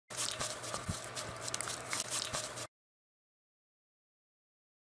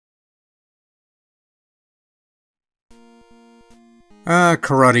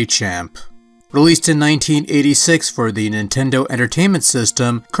Karate Champ. Released in 1986 for the Nintendo Entertainment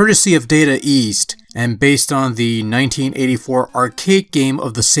System, courtesy of Data East, and based on the 1984 arcade game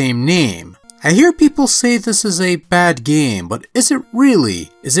of the same name. I hear people say this is a bad game, but is it really?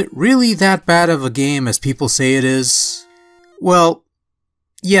 Is it really that bad of a game as people say it is? Well,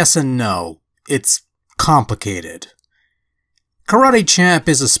 yes and no. It's complicated. Karate Champ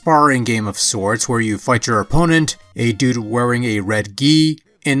is a sparring game of sorts where you fight your opponent, a dude wearing a red gi,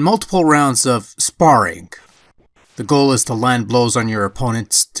 in multiple rounds of sparring. The goal is to land blows on your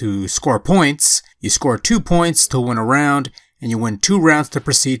opponents to score points. You score 2 points to win a round, and you win 2 rounds to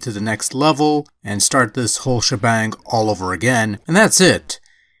proceed to the next level and start this whole shebang all over again, and that's it.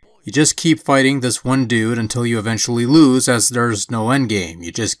 You just keep fighting this one dude until you eventually lose, as there's no endgame.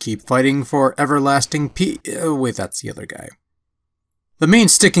 You just keep fighting for everlasting wait, that's the other guy. The main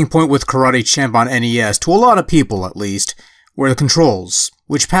sticking point with Karate Champ on NES, to a lot of people at least, were the controls,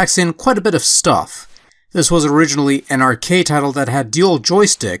 which packs in quite a bit of stuff. This was originally an arcade title that had dual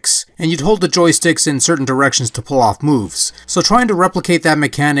joysticks, and you'd hold the joysticks in certain directions to pull off moves, so trying to replicate that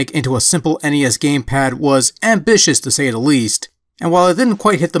mechanic into a simple NES gamepad was ambitious to say the least, and while it didn't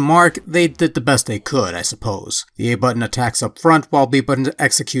quite hit the mark, they did the best they could, I suppose. The A button attacks up front, while B button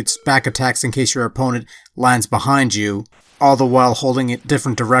executes back attacks in case your opponent lands behind you, all the while holding it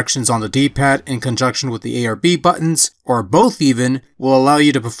different directions on the D-pad in conjunction with the A or B buttons, or both even, will allow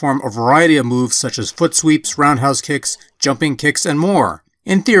you to perform a variety of moves such as foot sweeps, roundhouse kicks, jumping kicks, and more.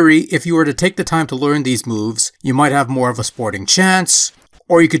 In theory, if you were to take the time to learn these moves, you might have more of a sporting chance,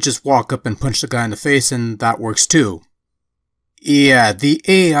 or you could just walk up and punch the guy in the face and that works too. Yeah, the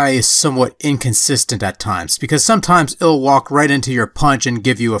AI is somewhat inconsistent at times, because sometimes it'll walk right into your punch and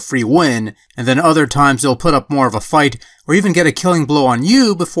give you a free win, and then other times it'll put up more of a fight, or even get a killing blow on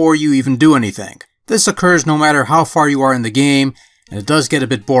you before you even do anything. This occurs no matter how far you are in the game, and it does get a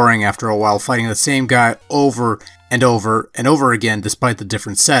bit boring after a while fighting the same guy over and over and over again despite the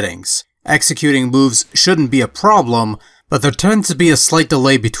different settings. Executing moves shouldn't be a problem, but there tends to be a slight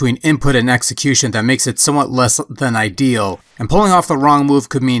delay between input and execution that makes it somewhat less than ideal, and pulling off the wrong move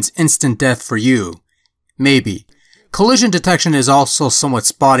could mean instant death for you. Maybe. Collision detection is also somewhat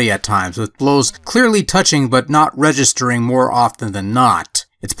spotty at times, with blows clearly touching but not registering more often than not.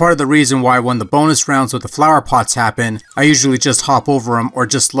 It's part of the reason why when the bonus rounds with the flower pots happen, I usually just hop over them or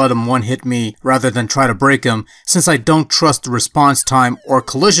just let them one-hit me rather than try to break them, since I don't trust the response time or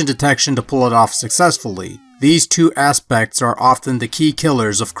collision detection to pull it off successfully. These two aspects are often the key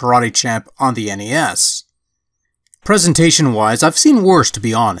killers of Karate Champ on the NES. Presentation-wise, I've seen worse, to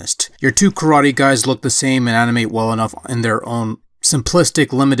be honest. Your two karate guys look the same and animate well enough in their own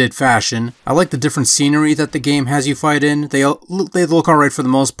simplistic, limited fashion. I like the different scenery that the game has you fight in. They look alright for the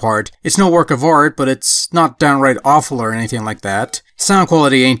most part. It's no work of art, but it's not downright awful or anything like that. Sound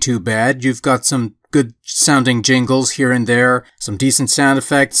quality ain't too bad. You've got some good sounding jingles here and there, some decent sound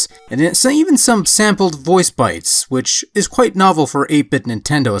effects, and even some sampled voice bites, which is quite novel for 8-bit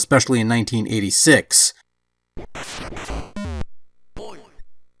Nintendo, especially in 1986.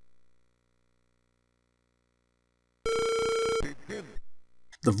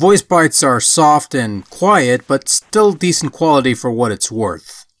 The voice bites are soft and quiet, but still decent quality for what it's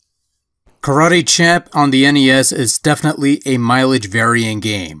worth. Karate Champ on the NES is definitely a mileage-varying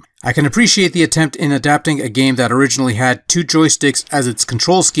game. I can appreciate the attempt in adapting a game that originally had 2 joysticks as its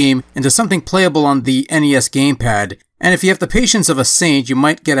control scheme into something playable on the NES gamepad, and if you have the patience of a saint, you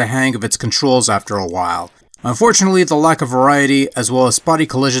might get a hang of its controls after a while. Unfortunately, the lack of variety, as well as spotty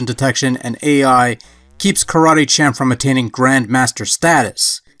collision detection and AI, keeps Karate Champ from attaining Grandmaster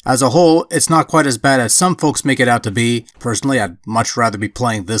status. As a whole, it's not quite as bad as some folks make it out to be. Personally, I'd much rather be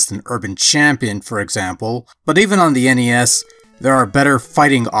playing this than Urban Champion, for example. But even on the NES, there are better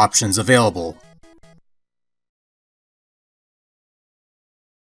fighting options available.